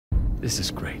This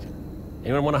is great.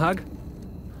 Anyone want a hug?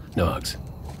 No hugs.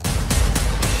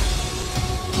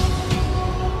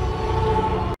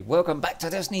 Welcome back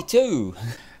to Destiny 2.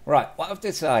 Right, what I've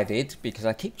decided, because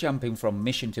I keep jumping from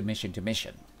mission to mission to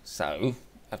mission, so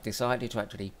I've decided to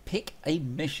actually pick a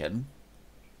mission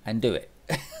and do it.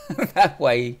 That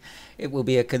way it will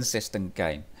be a consistent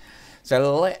game.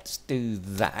 So let's do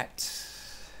that.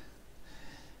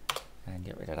 And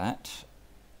get rid of that.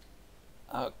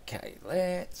 Okay,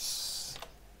 let's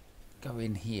go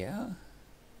in here.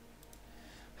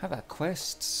 Have our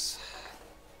quests.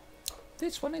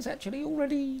 This one is actually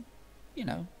already, you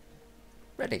know,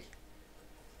 ready.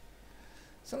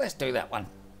 So let's do that one.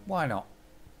 Why not?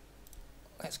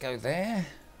 Let's go there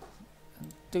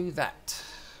and do that.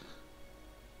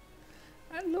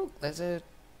 And look, there's a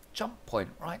jump point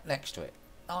right next to it.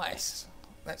 Nice.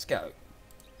 Let's go.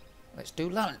 Let's do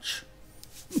lunch.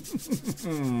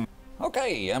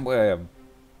 Okay, and we're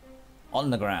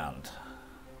on the ground.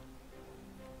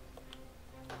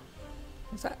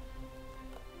 Is that?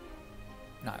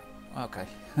 No. Okay.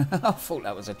 I thought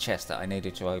that was a chest that I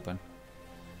needed to open.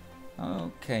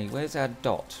 Okay, where's our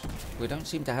dot? We don't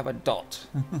seem to have a dot.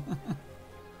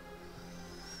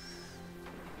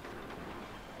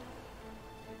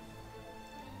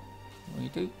 We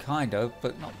do kind of,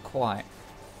 but not quite.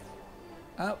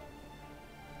 Oh.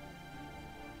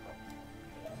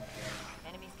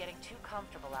 Enemy's getting too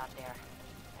comfortable out there.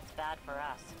 That's bad for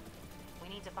us. We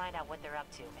need to find out what they're up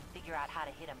to and figure out how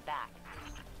to hit them back.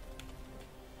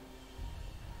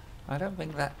 I don't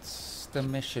think that's the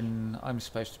mission I'm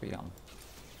supposed to be on.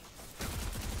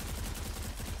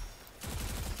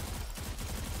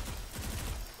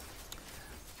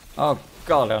 Oh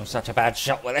god, I'm such a bad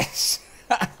shot with this.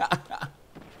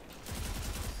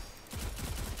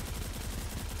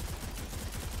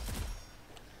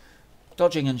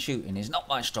 Dodging and shooting is not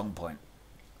my strong point.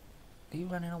 Are you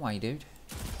running away, dude?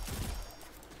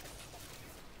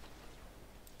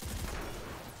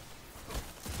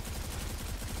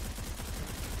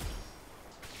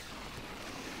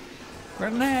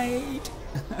 Grenade!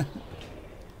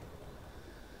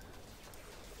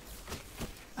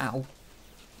 Ow.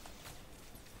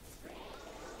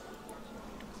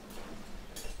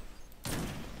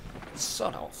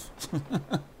 Sod off.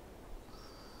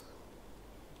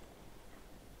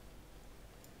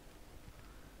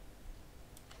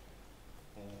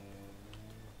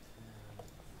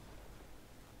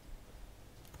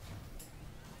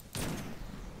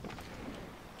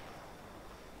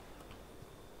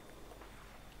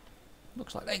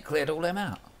 Looks like they cleared all them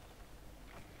out.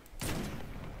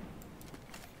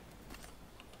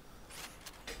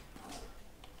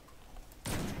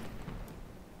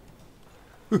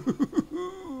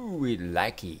 We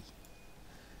likey.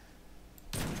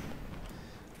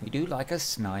 We do like a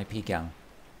snipey gun.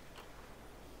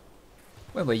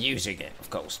 When we're using it, of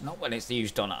course, not when it's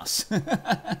used on us.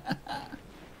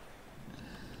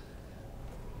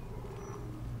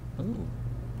 Ooh,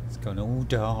 it's gone all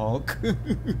dark.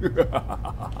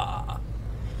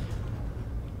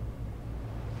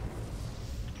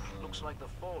 Looks like the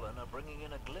Fallen are bringing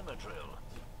in a glimmer drill.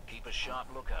 Keep a sharp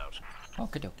lookout.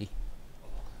 Okie dokie.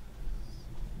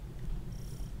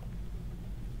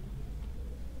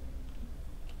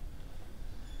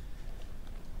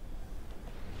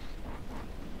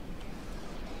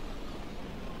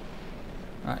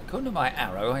 Right, according to my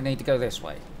arrow, I need to go this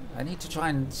way. I need to try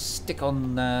and stick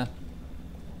on,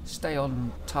 stay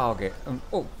on target.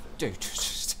 Oh, dude,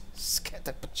 just scared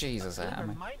the bejesus out of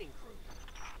me. Mining crew.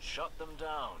 Shut them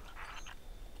down.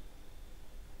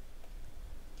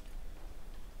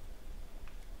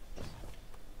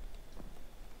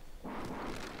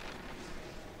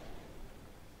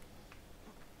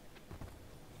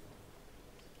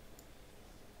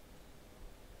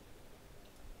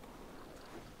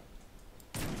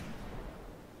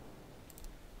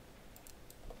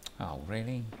 Oh,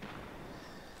 really?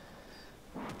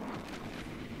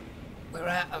 We're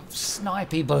out of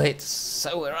snipey bullets,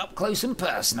 so we're up close and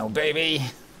personal, baby.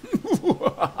 They're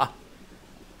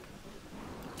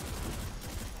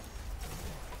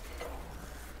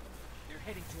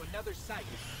heading to another site.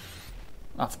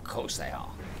 Of course they are.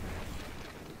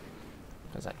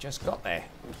 Because I just got there.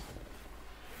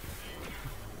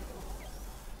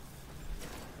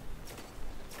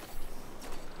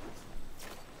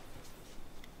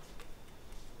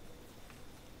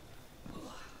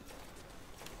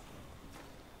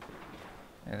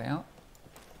 There they are.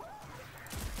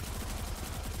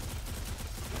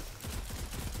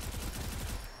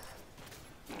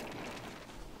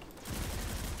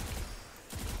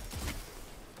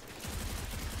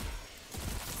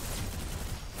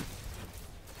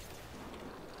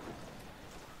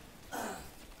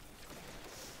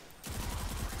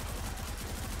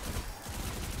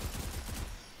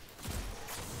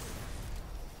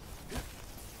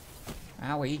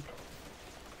 Owie.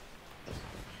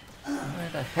 Where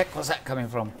the heck was that coming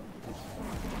from?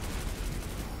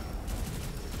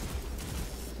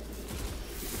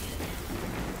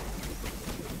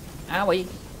 Owie.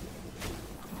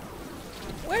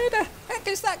 Where the heck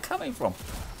is that coming from?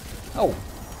 Oh.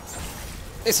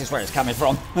 This is where it's coming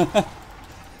from.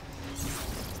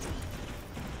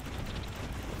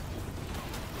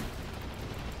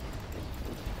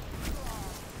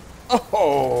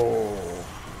 Oh.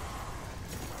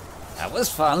 That was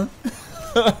fun.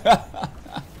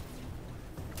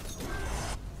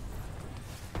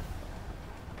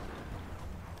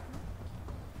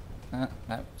 No,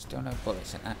 still no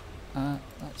bullets in that.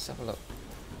 Let's have a look.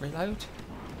 Reload?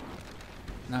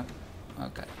 No.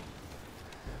 Okay.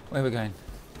 Where are we going?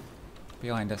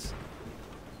 Behind us.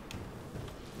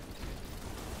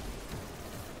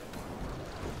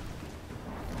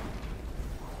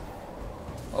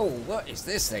 Oh, what is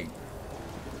this thing?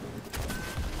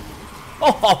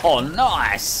 Oh,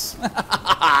 nice!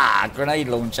 Grenade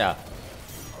launcher.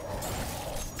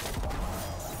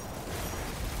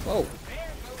 Whoa.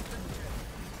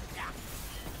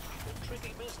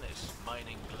 Tricky business,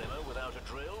 mining Glimmer without a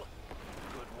drill.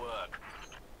 Good work.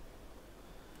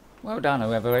 Well done,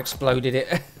 whoever exploded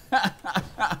it.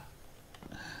 I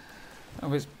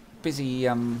was busy,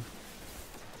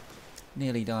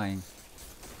 nearly dying.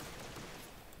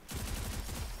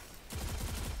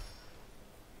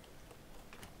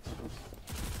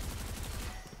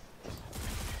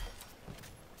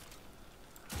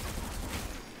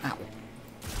 Ow.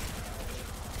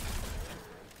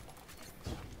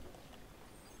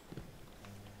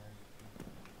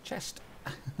 Chest.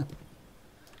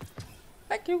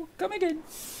 Thank you. Come again.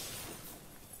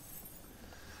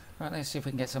 Right, let's see if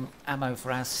we can get some ammo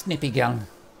for our snippy gun.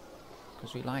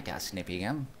 Because we like our snippy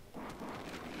gun.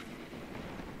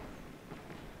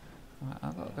 Right,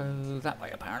 I've got to go that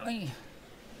way apparently.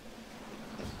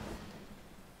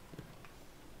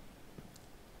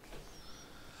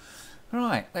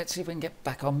 Right, let's see if we can get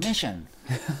back on mission.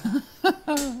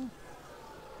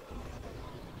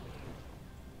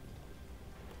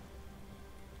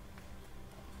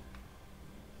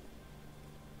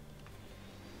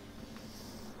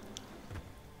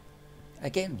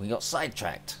 Again, we got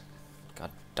sidetracked. God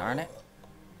darn it.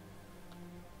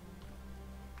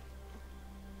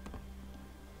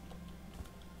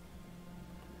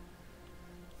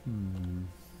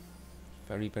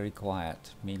 Very, very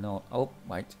quiet. Me not. Oh,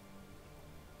 wait.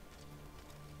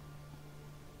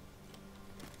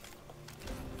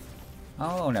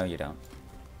 Oh, no, you don't.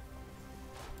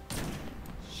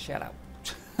 Shut up.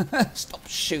 Stop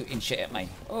shooting shit at me.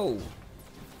 Oh.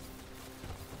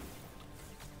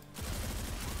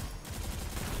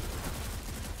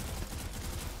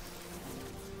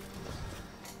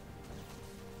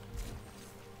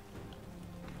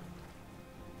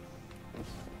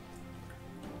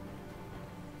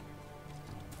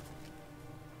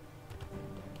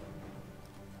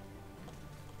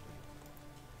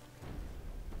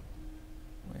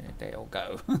 They all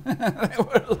go. There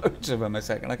were loads of them a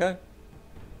second ago.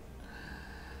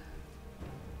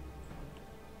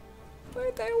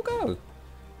 Where'd they all go?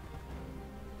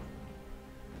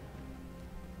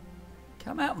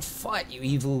 Come out and fight, you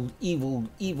evil, evil,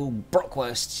 evil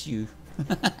Brockwursts, you.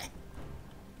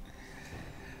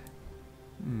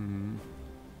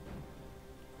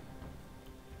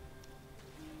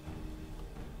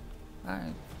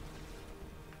 Right.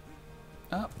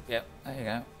 Oh, yep, there you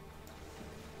go.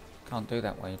 Can't do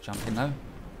that while you're jumping though.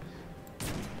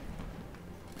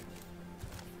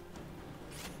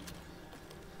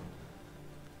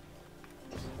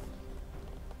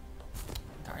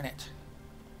 Darn it.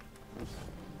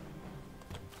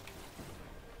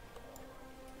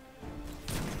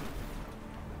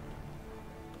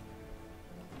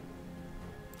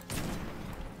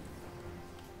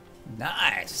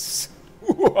 Nice.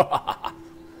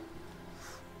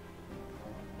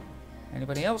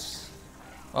 Anybody else?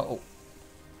 Uh-oh.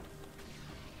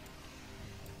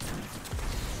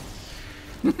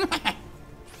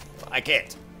 Like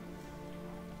it.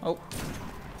 Oh.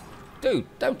 Dude,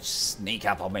 don't sneak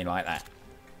up on me like that.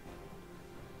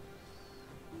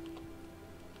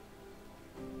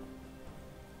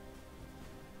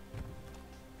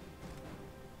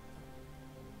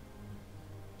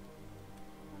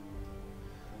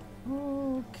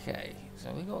 Okay,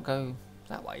 so we gotta go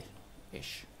that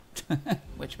way-ish.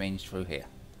 Which means through here.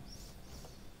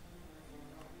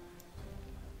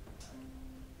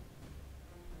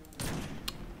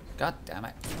 God damn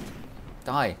it.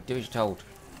 Die. Do as you're told.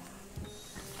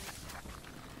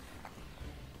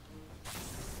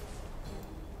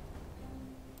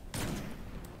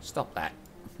 Stop that.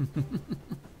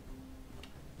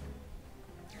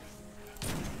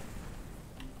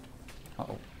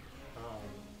 Uh-oh.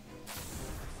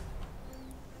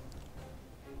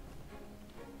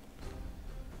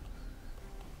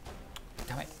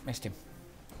 Damn it, missed him.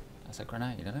 That's a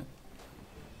grenade, isn't it?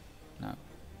 No.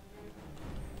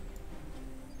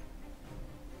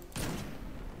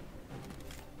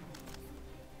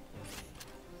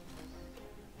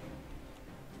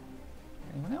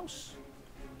 Anyone else?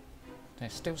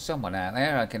 There's still someone out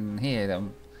there. I can hear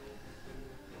them.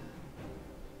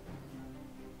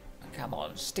 Come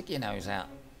on, stick your nose out.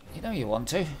 You know you want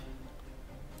to.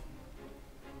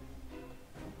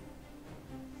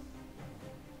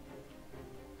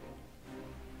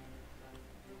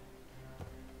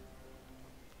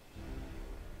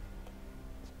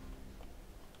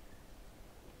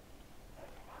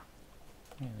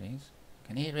 There he is. I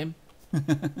can hear him.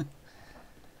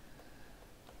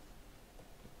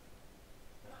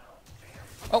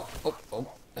 Oh, oh, oh,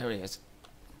 there he is.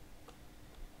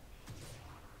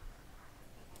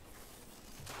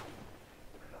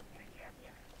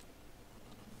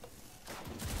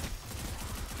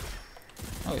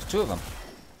 Oh, it's two of them.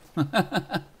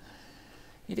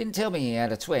 He didn't tell me he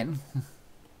had a twin.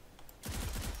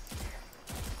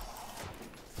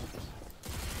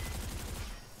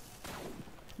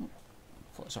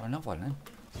 Thought I saw another one then.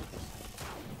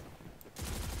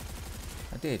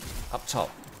 I did, up top.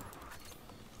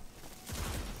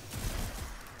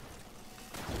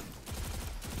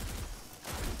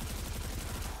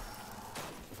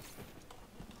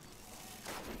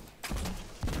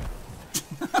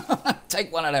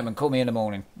 Take one of them and call me in the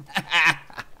morning.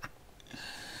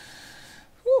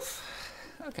 Oof.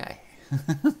 Okay.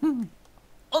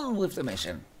 On with the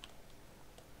mission.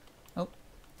 Oh.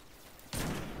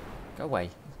 Go away.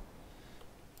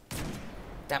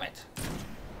 Damn it.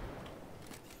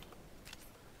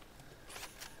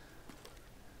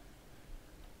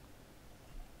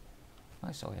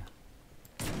 I saw you.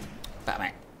 Damn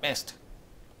it. Missed.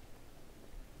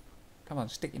 Come on,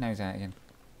 stick your nose out again.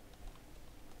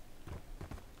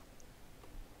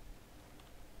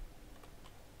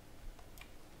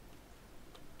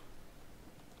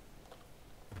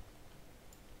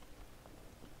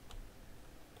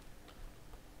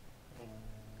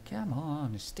 Come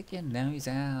on, stick your nose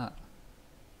out.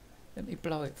 Let me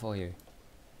blow it for you.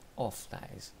 Off, that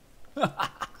is.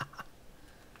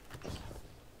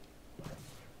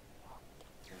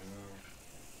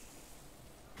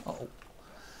 Uh-oh.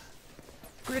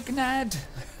 Grenade!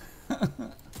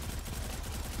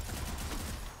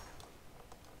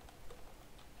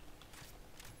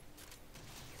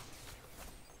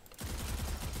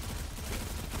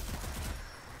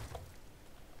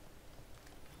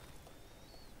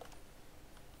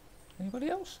 Anybody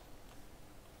else?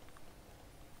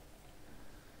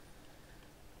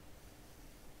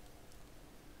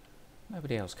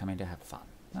 Nobody else coming to have fun,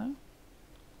 no?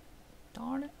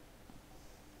 Darn it.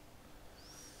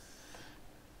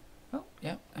 Oh,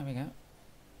 yeah, there we go.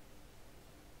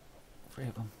 3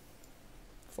 of them.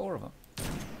 4 of them.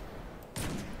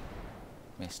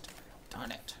 Missed.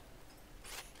 Darn it.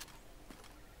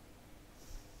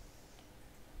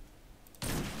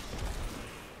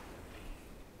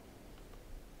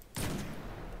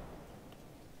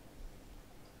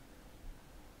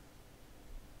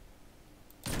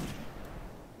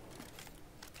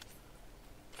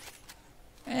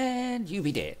 And you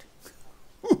be dead.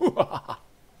 I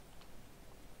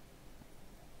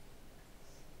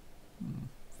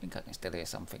think I can still hear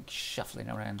something shuffling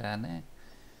around down there.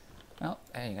 Oh,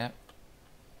 there you go.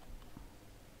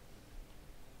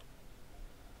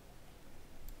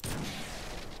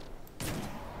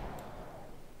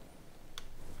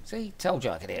 See, told you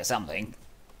I could hear something.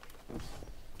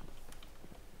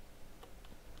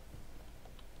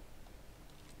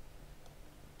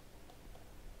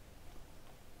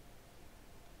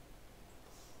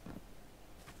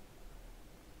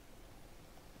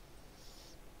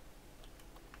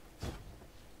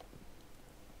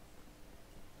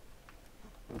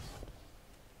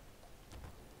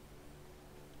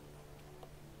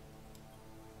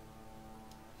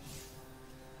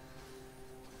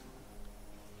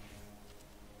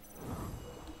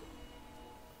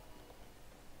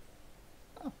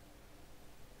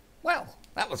 Well,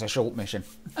 that was a short mission.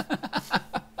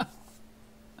 I'm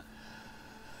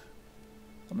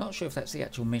not sure if that's the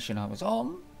actual mission I was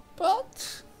on,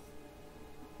 but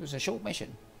it was a short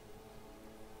mission.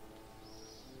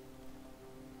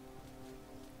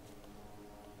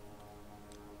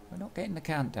 We're not getting the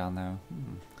countdown though.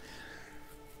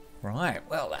 Right,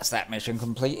 well that's that mission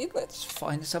completed. Let's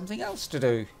find something else to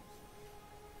do.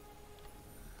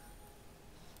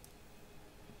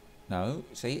 No,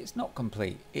 see, it's not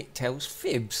complete. It tells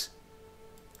fibs.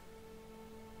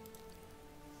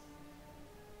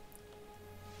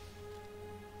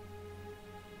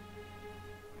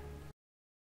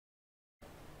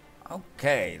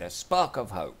 Okay, the spark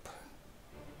of hope.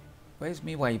 Where's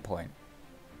me waypoint?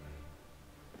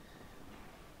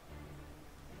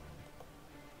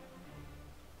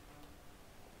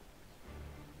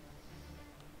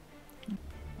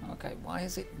 Okay, why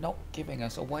is it not giving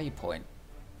us a waypoint?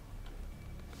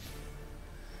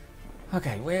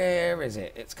 Okay, where is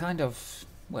it? It's kind of,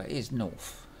 well, it is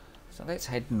north. So let's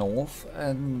head north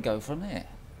and go from there.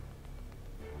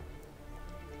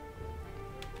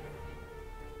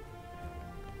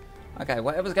 Okay,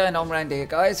 whatever's going on around here,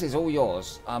 guys, is all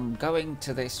yours. I'm going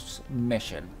to this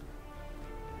mission.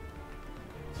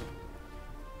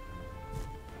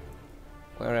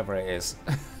 Wherever it is.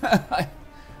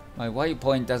 My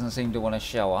waypoint doesn't seem to want to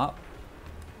show up.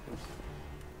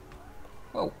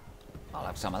 Well, I'll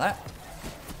have some of that.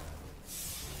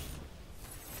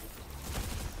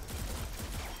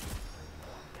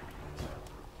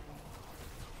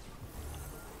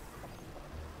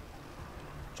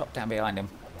 Drop down behind him.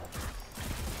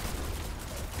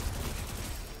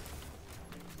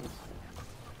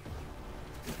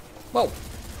 Whoa!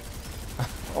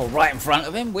 Or right in front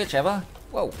of him, whichever.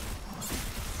 Whoa!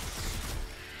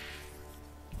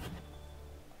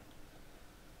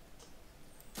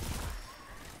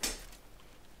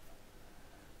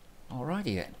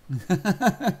 Alrighty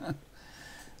then.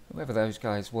 Whoever those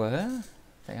guys were,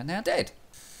 they are now dead.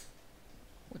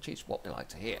 Which is what we like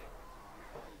to hear.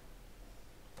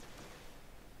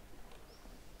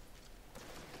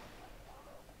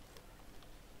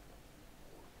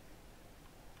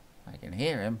 I can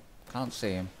hear him, can't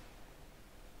see him.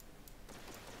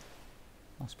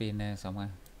 Must be in there somewhere.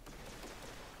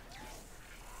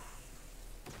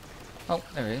 Oh,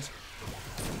 there he is.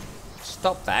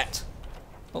 Stop that.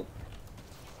 Oh,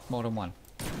 more than one.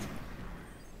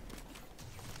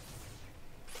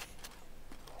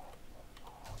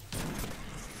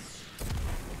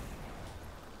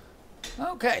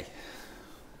 Okay.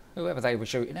 Whoever they were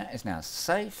shooting at is now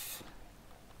safe.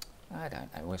 I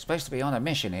don't know. We're supposed to be on a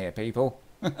mission here, people.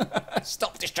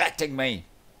 Stop distracting me.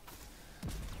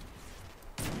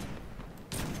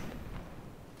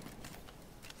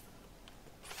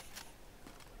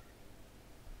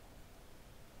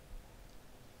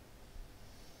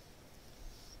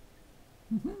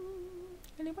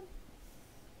 Anyone?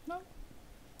 No?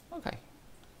 Okay.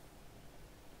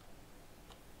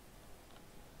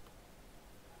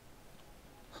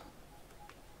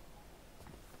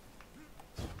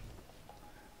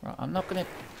 Right, I'm not gonna...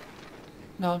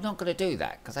 No, I'm not gonna do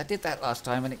that, because I did that last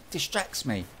time and it distracts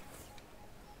me.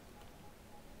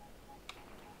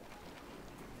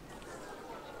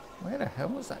 Where the hell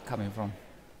was that coming from?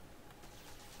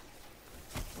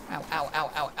 Ow, ow,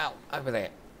 ow, ow, ow, over there.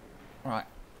 Right.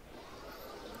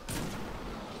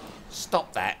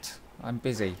 Stop that. I'm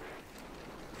busy.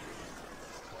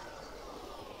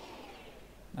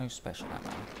 No special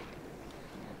ammo.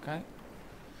 Okay.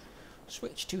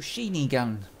 Switch to Sheeny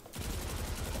gun.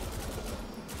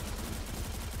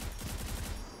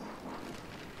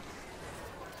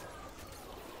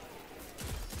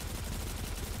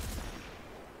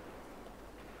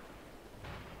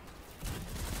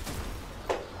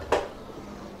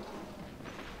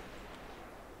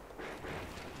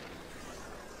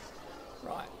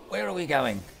 Right, where are we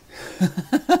going?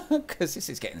 Because this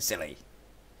is getting silly.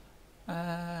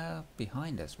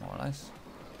 Behind us, more or less.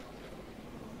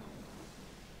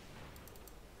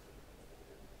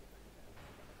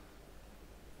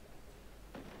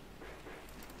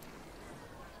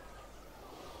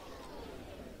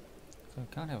 So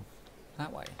kind of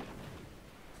that way.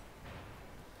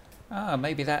 Ah,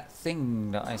 maybe that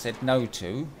thing that I said no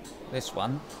to. This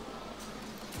one.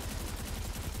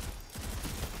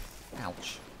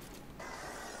 Ouch.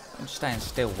 Don't stand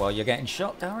still while you're getting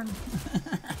shot, Darren.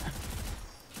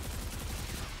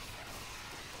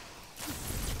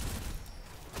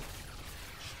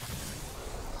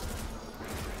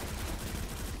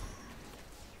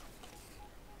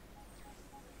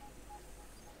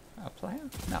 A player?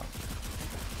 No.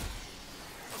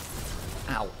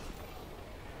 Ow.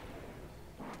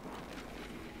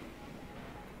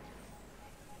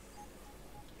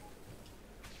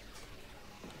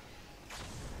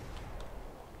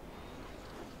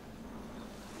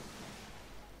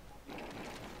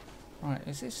 Right,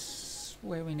 is this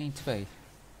where we need to be?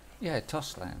 Yeah,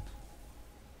 Tossland.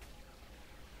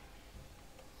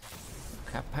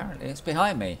 Okay, apparently it's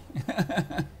behind me.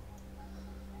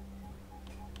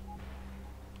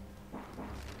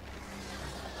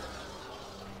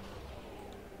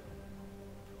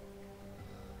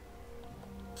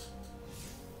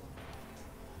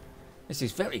 This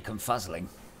is very confuzzling.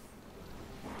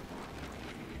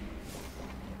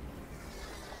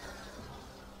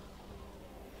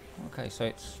 Okay, so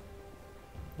it's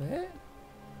there?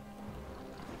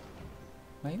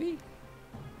 Maybe?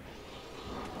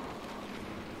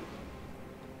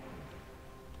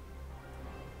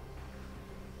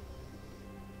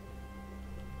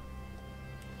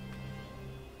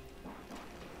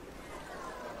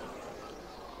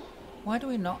 Why do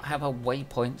we not have a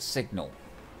waypoint signal?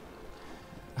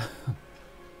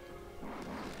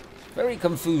 Very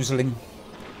confuzzling.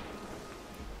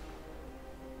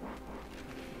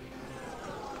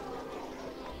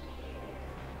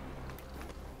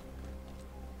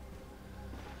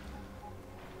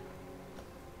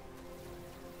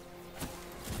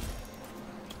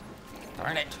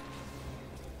 Darn it.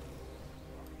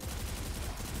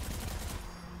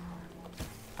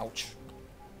 Ouch.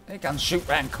 They can shoot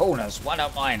round corners. Why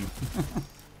not mine?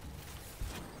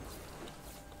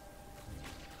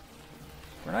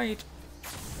 Grenade.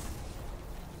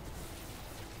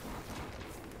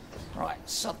 Right,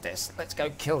 sod this. Let's go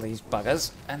kill these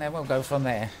buggers, and then we'll go from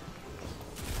there.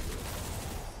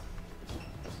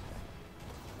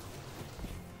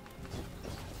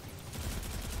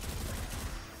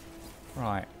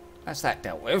 Right, that's that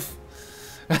dealt with.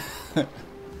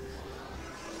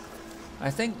 I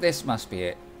think this must be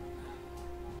it.